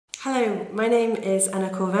Hello, my name is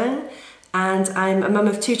Cauvin and I'm a mum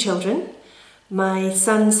of 2 children. My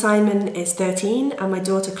son Simon is 13 and my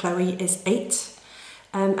daughter Chloe is 8.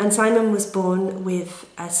 And Simon was born with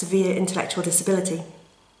a severe intellectual disability.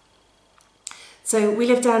 So we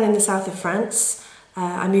live down in the south of France.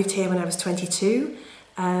 I moved here when I was 22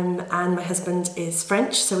 and my husband is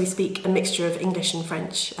French, so we speak a mixture of English and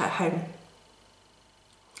French at home.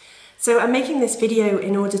 So I'm making this video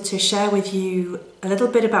in order to share with you a little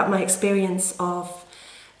bit about my experience of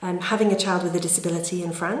having a child with a disability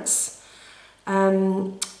in France,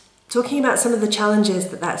 talking about some of the challenges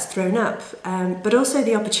that that's thrown up, but also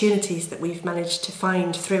the opportunities that we've managed to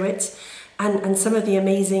find through it, and some of the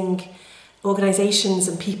amazing organisations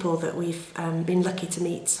and people that we've been lucky to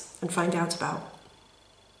meet and find out about.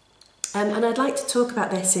 And I'd like to talk about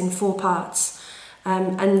this in 4 parts,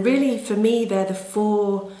 and really for me they're the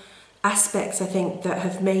 4 aspects I think that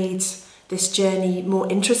have made this journey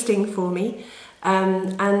more interesting for me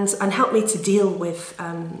and helped me to deal with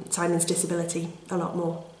Simon's disability a lot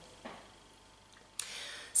more.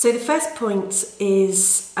 So the first point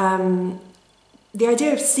is the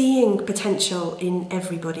idea of seeing potential in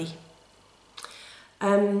everybody.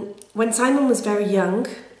 When Simon was very young,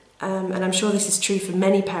 and I'm sure this is true for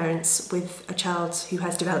many parents with a child who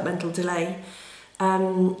has developmental delay,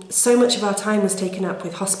 so much of our time was taken up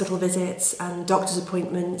with hospital visits and doctor's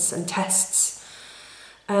appointments and tests.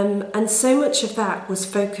 And so much of that was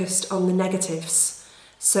focused on the negatives.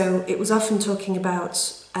 So it was often talking about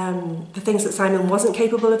the things that Simon wasn't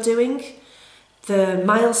capable of doing, the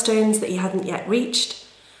milestones that he hadn't yet reached,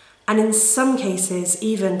 and in some cases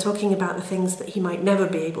even talking about the things that he might never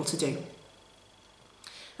be able to do.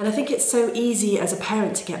 And I think it's so easy as a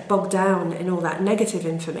parent to get bogged down in all that negative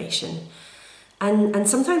information, and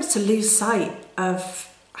sometimes to lose sight of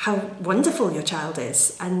how wonderful your child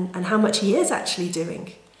is and how much he is actually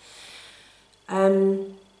doing.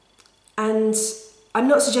 And I'm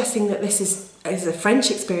not suggesting that this is a French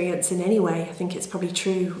experience in any way. I think it's probably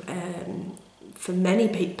true for many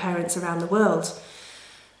parents around the world.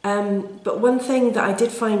 But one thing that I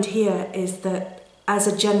did find here is that as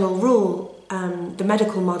a general rule, the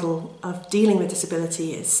medical model of dealing with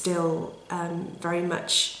disability is still very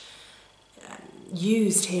much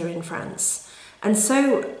used here in France. And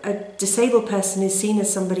so a disabled person is seen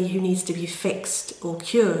as somebody who needs to be fixed or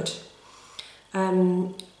cured.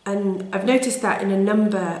 And I've noticed that in a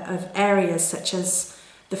number of areas, such as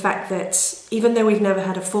the fact that even though we've never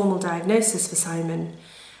had a formal diagnosis for Simon,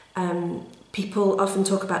 people often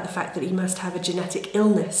talk about the fact that he must have a genetic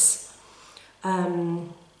illness.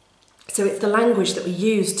 So it's the language that we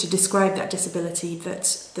use to describe that disability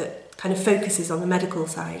that kind of focuses on the medical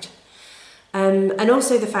side. And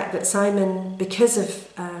also the fact that Simon, because of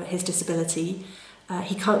his disability,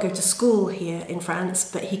 he can't go to school here in France,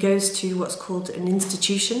 but he goes to what's called an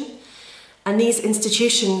institution. And these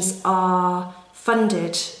institutions are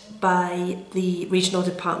funded by the regional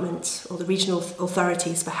department or the regional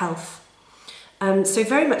authorities for health. So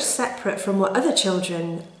very much separate from what other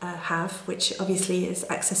children have, which obviously is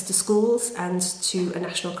access to schools and to a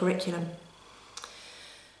national curriculum.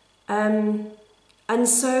 And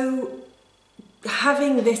so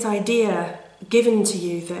having this idea given to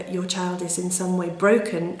you that your child is in some way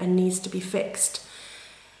broken and needs to be fixed,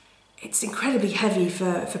 it's incredibly heavy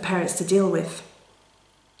for parents to deal with.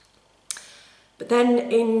 But then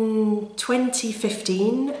in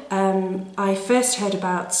 2015, I first heard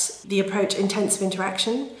about the approach intensive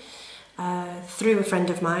interaction through a friend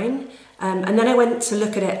of mine. And then I went to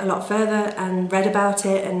look at it a lot further and read about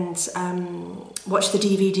it and watched the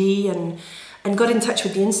DVD and got in touch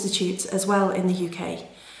with the Institute as well in the UK.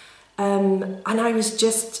 And I was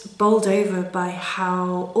just bowled over by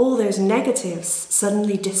how all those negatives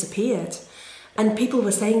suddenly disappeared. And people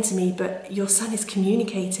were saying to me, but your son is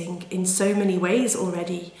communicating in so many ways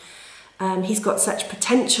already. He's got such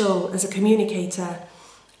potential as a communicator.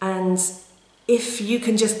 And if you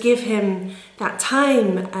can just give him that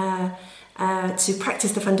time to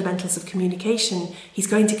practice the fundamentals of communication, he's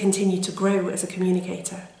going to continue to grow as a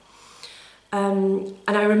communicator. And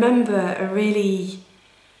I remember a really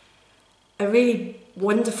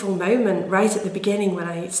wonderful moment right at the beginning when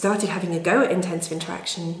I started having a go at intensive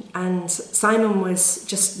interaction, and Simon was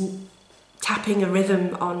just tapping a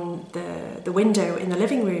rhythm on the window in the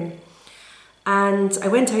living room, and I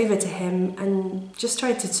went over to him and just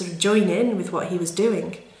tried to sort of join in with what he was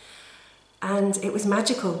doing, and it was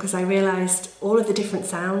magical because I realised all of the different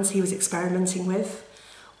sounds he was experimenting with,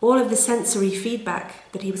 all of the sensory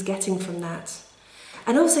feedback that he was getting from that.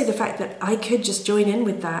 And also the fact that I could just join in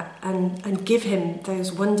with that and give him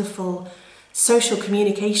those wonderful social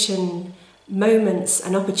communication moments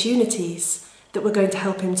and opportunities that were going to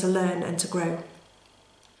help him to learn and to grow.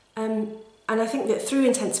 And I think that through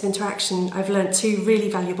intensive interaction, I've learned two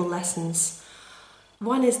really valuable lessons.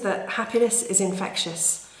 One is that happiness is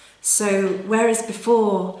infectious. So whereas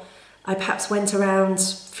before I perhaps went around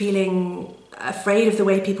feeling afraid of the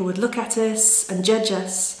way people would look at us and judge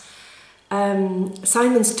us,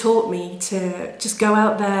 Simon's taught me to just go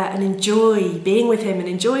out there and enjoy being with him and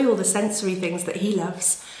enjoy all the sensory things that he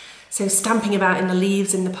loves. So stamping about in the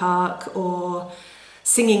leaves in the park, or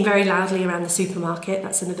singing very loudly around the supermarket.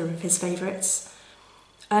 That's another of his favourites.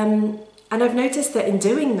 And I've noticed that in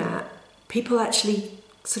doing that, people actually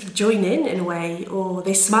sort of join in a way, or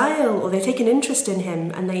they smile, or they take an interest in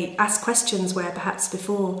him, and they ask questions where perhaps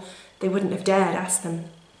before they wouldn't have dared ask them.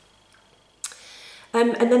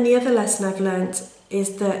 And then the other lesson I've learnt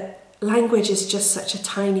is that language is just such a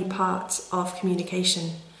tiny part of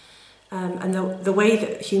communication. And the way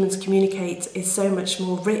that humans communicate is so much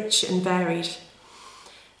more rich and varied.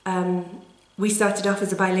 We started off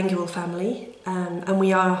as a bilingual family, and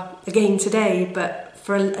we are again today, but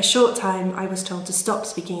for a short time I was told to stop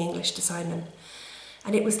speaking English to Simon.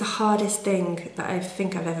 And it was the hardest thing that I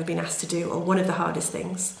think I've ever been asked to do, or one of the hardest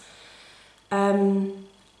things. And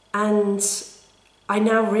I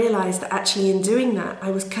now realise that actually in doing that,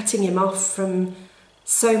 I was cutting him off from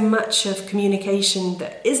so much of communication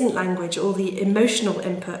that isn't language, all the emotional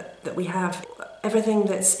input that we have, everything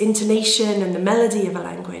that's intonation and the melody of a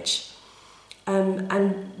language.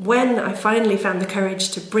 And when I finally found the courage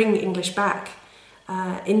to bring English back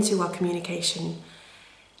into our communication,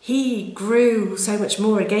 he grew so much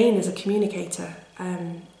more again as a communicator,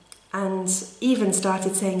 and even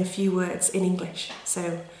started saying a few words in English.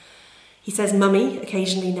 So he says mummy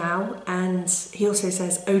occasionally now, and he also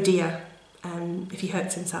says oh dear if he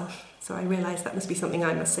hurts himself. So I realised that must be something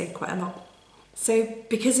I must say quite a lot. So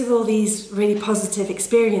because of all these really positive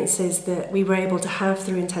experiences that we were able to have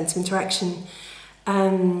through intensive interaction,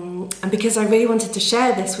 and because I really wanted to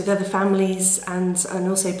share this with other families and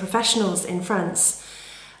also professionals in France,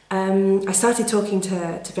 I started talking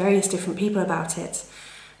to various different people about it.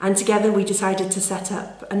 And together we decided to set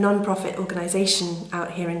up a non-profit organisation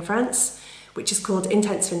out here in France, which is called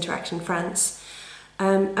Intensive Interaction France,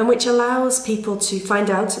 and which allows people to find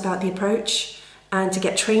out about the approach and to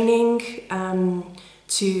get training,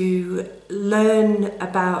 to learn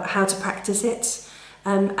about how to practice it.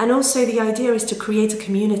 And also the idea is to create a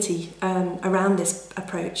community around this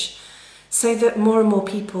approach, so that more and more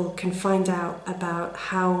people can find out about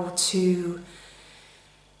how to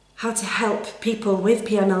help people with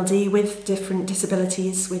PMLD, with different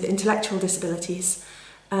disabilities, with intellectual disabilities,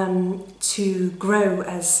 to grow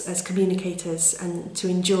as communicators and to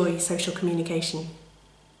enjoy social communication.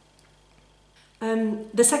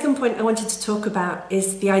 The second point I wanted to talk about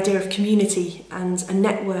is the idea of community and a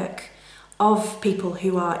network of people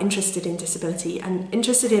who are interested in disability and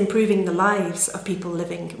interested in improving the lives of people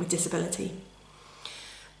living with disability.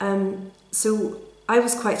 So I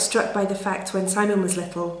was quite struck by the fact when Simon was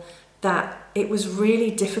little that it was really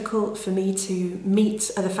difficult for me to meet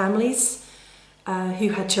other families who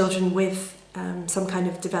had children with some kind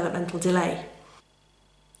of developmental delay.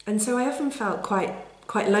 And so I often felt quite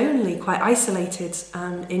lonely, quite isolated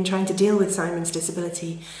in trying to deal with Simon's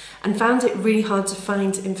disability, and found it really hard to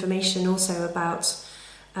find information also about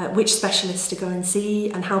which specialists to go and see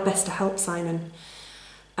and how best to help Simon.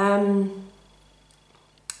 I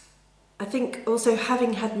think also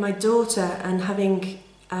having had my daughter and having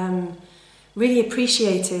really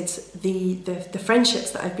appreciated the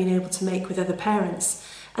friendships that I've been able to make with other parents,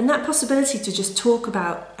 and that possibility to just talk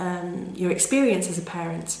about your experience as a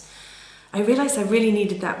parent, I realised I really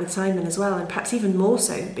needed that with Simon as well, and perhaps even more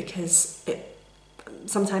so because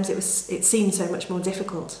sometimes it seemed so much more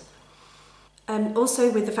difficult. And also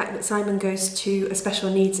with the fact that Simon goes to a special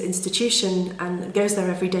needs institution and goes there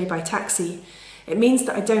every day by taxi, it means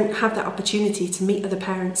that I don't have that opportunity to meet other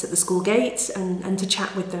parents at the school gate and to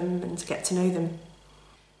chat with them and to get to know them.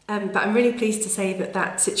 But I'm really pleased to say that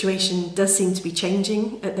that situation does seem to be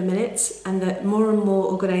changing at the minute, and that more and more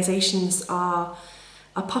organisations are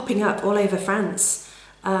popping up all over France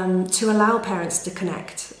to allow parents to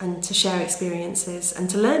connect and to share experiences and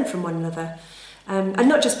to learn from one another. And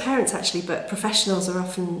not just parents actually, but professionals are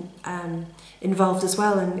often involved as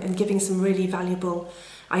well and giving some really valuable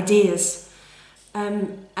ideas.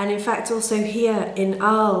 And in fact also here in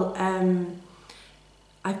Arles,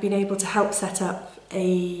 I've been able to help set up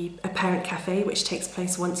a parent cafe which takes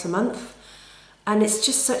place once a month, and it's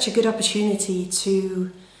just such a good opportunity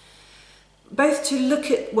to both to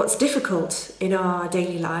look at what's difficult in our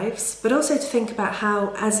daily lives, but also to think about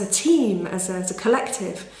how as a team, as a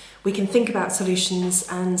collective, we can think about solutions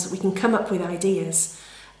and we can come up with ideas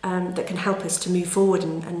that can help us to move forward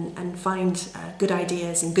and find good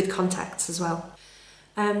ideas and good contacts as well.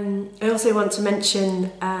 I also want to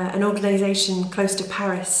mention an organisation close to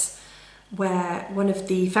Paris where one of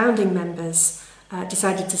the founding members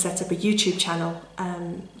decided to set up a YouTube channel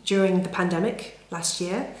during the pandemic last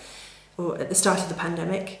year, or at the start of the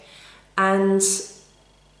pandemic, and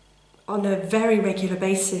on a very regular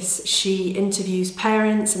basis she interviews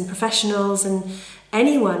parents and professionals and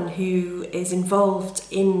anyone who is involved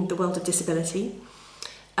in the world of disability,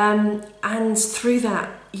 and through that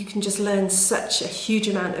you can just learn such a huge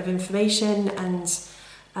amount of information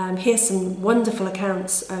and hear some wonderful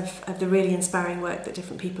accounts of the really inspiring work that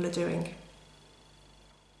different people are doing.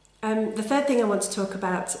 The third thing I want to talk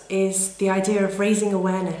about is the idea of raising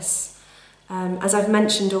awareness. As I've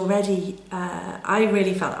mentioned already, I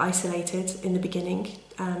really felt isolated in the beginning,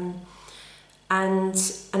 and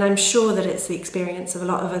I'm sure that it's the experience of a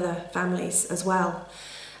lot of other families as well.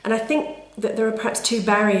 And I think that there are perhaps two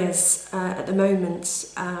barriers at the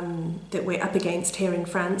moment that we're up against here in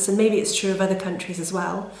France, and maybe it's true of other countries as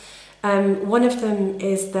well. One of them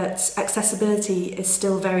is that accessibility is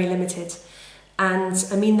still very limited. And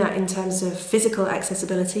I mean that in terms of physical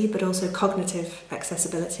accessibility, but also cognitive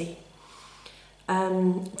accessibility.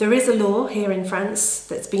 There is a law here in France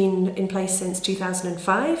that's been in place since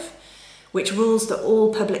 2005, which rules that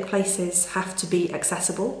all public places have to be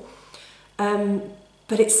accessible.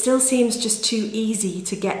 But it still seems just too easy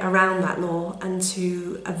to get around that law and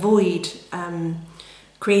to avoid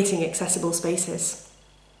creating accessible spaces.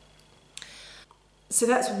 So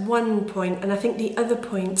that's one point, and I think the other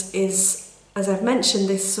point is, as I've mentioned,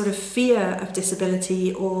 this sort of fear of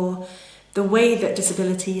disability, or the way that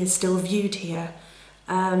disability is still viewed here.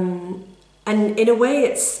 And in a way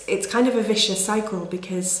it's kind of a vicious cycle,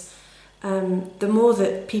 because the more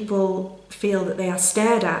that people feel that they are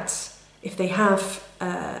stared at if they have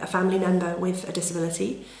a family member with a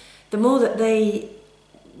disability, the more that they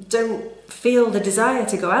don't feel the desire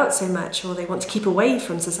to go out so much, or they want to keep away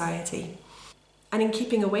from society. And in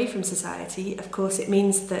keeping away from society, of course, it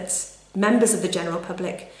means that members of the general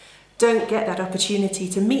public don't get that opportunity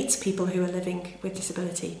to meet people who are living with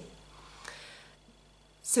disability.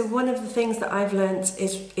 So one of the things that I've learnt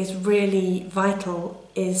is really vital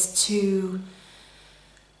is to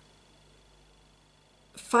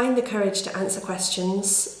find the courage to answer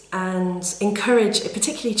questions and encourage,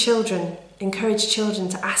 particularly children,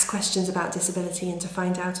 to ask questions about disability and to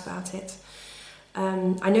find out about it.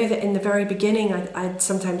 I know that in the very beginning I'd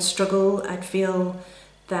sometimes struggle, I'd feel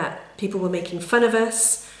that people were making fun of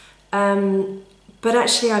us, but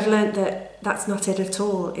actually I've learnt that that's not it at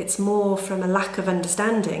all. It's more from a lack of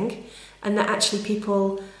understanding, and that actually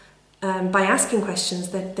people, by asking questions,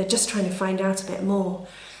 they're just trying to find out a bit more.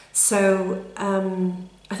 So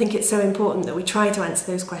I think it's so important that we try to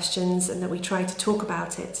answer those questions and that we try to talk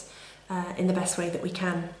about it in the best way that we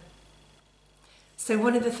can. So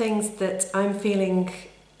one of the things that I'm feeling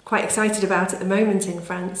quite excited about at the moment in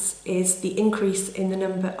France is the increase in the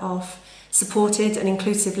number of supported and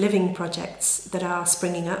inclusive living projects that are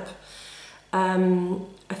springing up.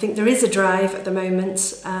 I think there is a drive at the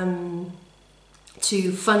moment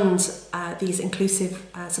to fund these inclusive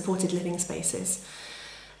supported living spaces.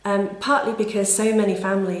 Partly because so many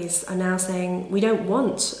families are now saying we don't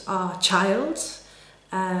want our child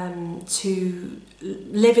to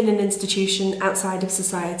live in an institution outside of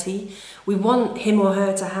society. We want him or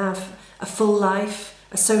her to have a full life,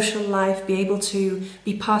 a social life, be able to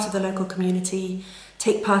be part of the local community,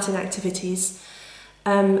 take part in activities.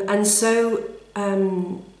 And so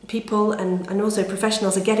people and also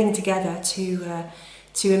professionals are getting together to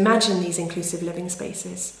imagine these inclusive living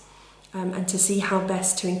spaces and to see how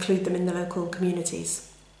best to include them in the local communities.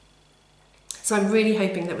 So I'm really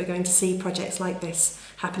hoping that we're going to see projects like this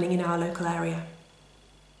happening in our local area.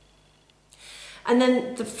 And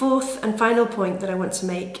then the fourth and final point that I want to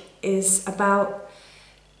make is about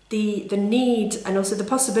the need and also the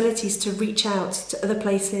possibilities to reach out to other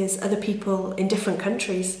places, other people in different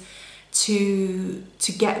countries to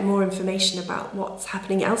get more information about what's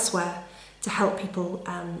happening elsewhere to help people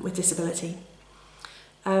with disability.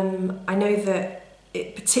 I know that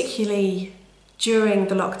particularly during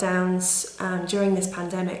the lockdowns, during this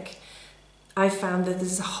pandemic, I've found that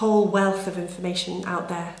there's a whole wealth of information out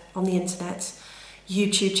there on the internet.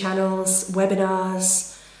 YouTube channels,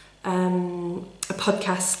 webinars, a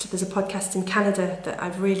podcast. There's a podcast in Canada that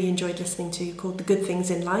I've really enjoyed listening to called The Good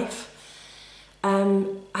Things in Life.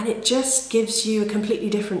 And it just gives you a completely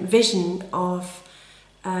different vision of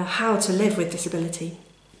how to live with disability.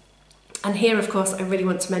 And here, of course, I really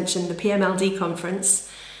want to mention the PMLD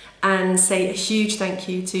Conference and say a huge thank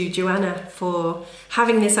you to Joanna for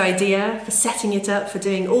having this idea, for setting it up, for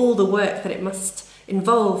doing all the work that it must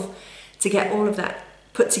involve to get all of that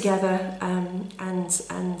put together and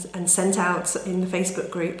sent out in the Facebook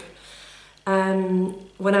group.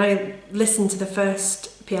 When I listened to the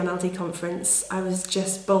first PMLD conference, I was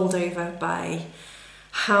just bowled over by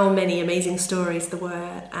how many amazing stories there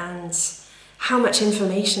were and how much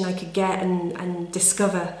information I could get and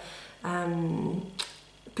discover,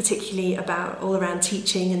 particularly about all around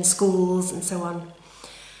teaching and schools and so on.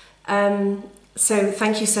 So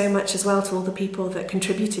thank you so much as well to all the people that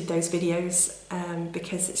contributed those videos,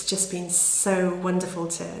 because it's just been so wonderful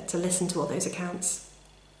to listen to all those accounts.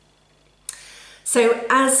 So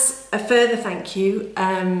as a further thank you,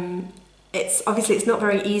 it's not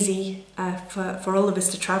very easy for all of us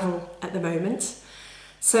to travel at the moment.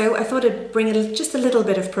 So I thought I'd bring just a little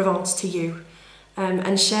bit of Provence to you,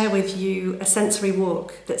 and share with you a sensory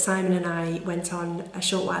walk that Simon and I went on a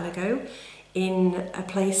short while ago in a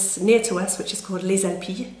place near to us which is called Les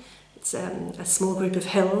Alpilles. It's a small group of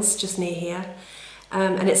hills just near here,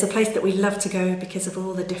 and it's a place that we love to go because of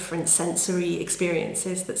all the different sensory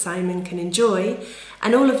experiences that Simon can enjoy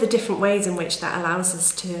and all of the different ways in which that allows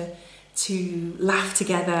us to laugh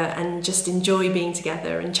together and just enjoy being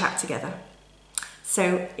together and chat together.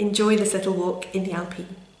 So enjoy this little walk in the Alpes.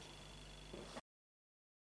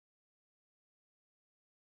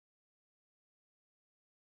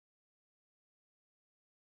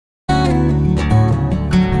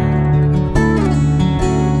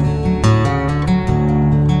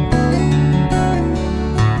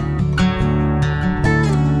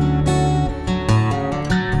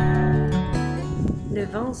 Le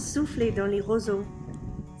vent soufflait dans les roseaux.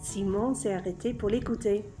 Simon s'est arrêté pour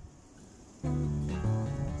l'écouter.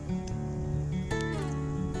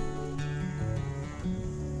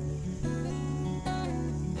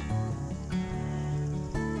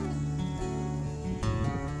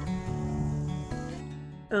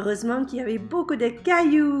 Heureusement qu'il y avait beaucoup de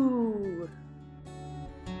cailloux.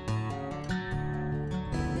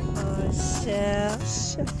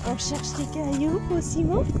 On cherche des cailloux pour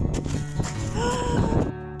Simon.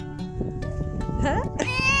 Hein?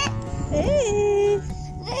 Hey!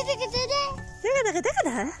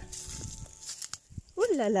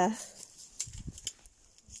 Ouh là là!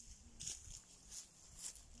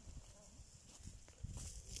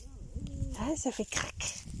 Ah, ça fait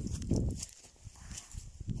crac!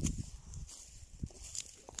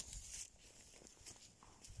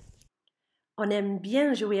 On aime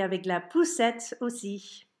bien jouer avec la poussette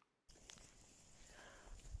aussi.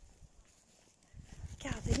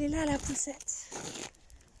 Regarde, elle est là la poussette.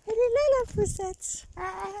 Elle est là la poussette.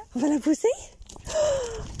 On va la pousser?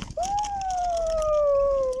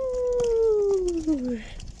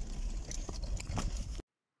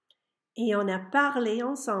 Et on a parlé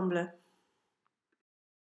ensemble.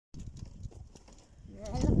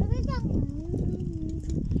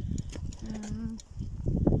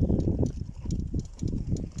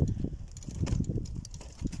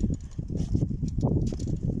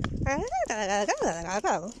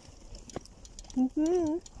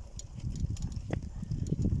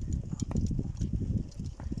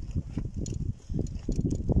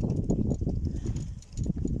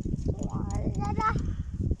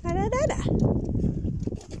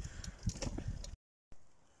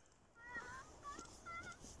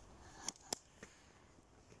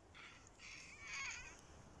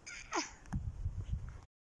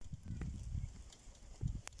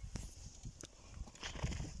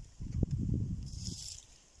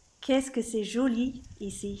 Qu'est-ce que c'est joli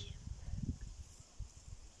ici.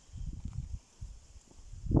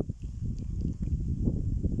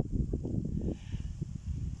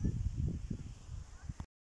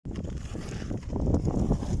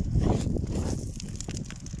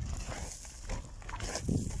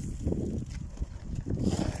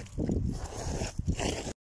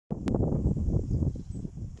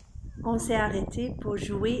 On s'est arrêté pour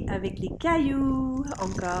jouer avec les cailloux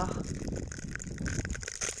encore.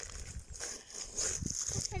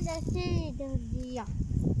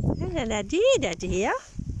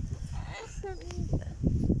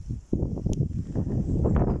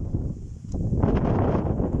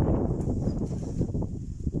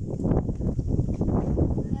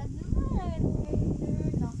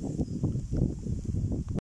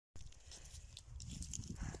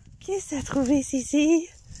 Qu'est-ce que tu as trouvé, Cici?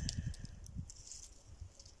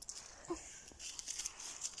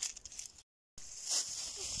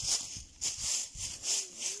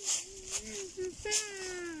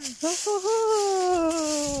 Oh, oh,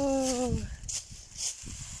 oh.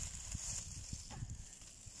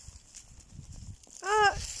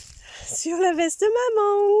 Ah, sur la veste de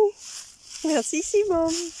maman. Merci Simon.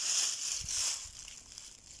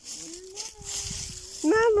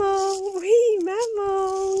 Maman, oui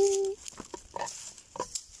maman.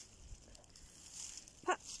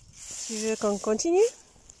 Ah, tu veux qu'on continue?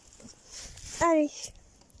 Allez,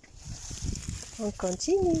 on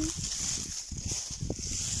continue.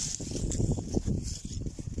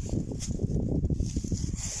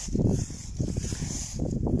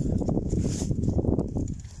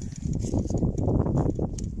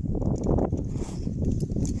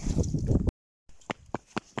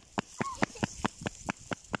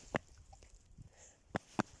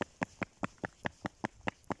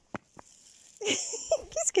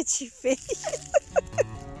 Qu'est-ce que tu fais?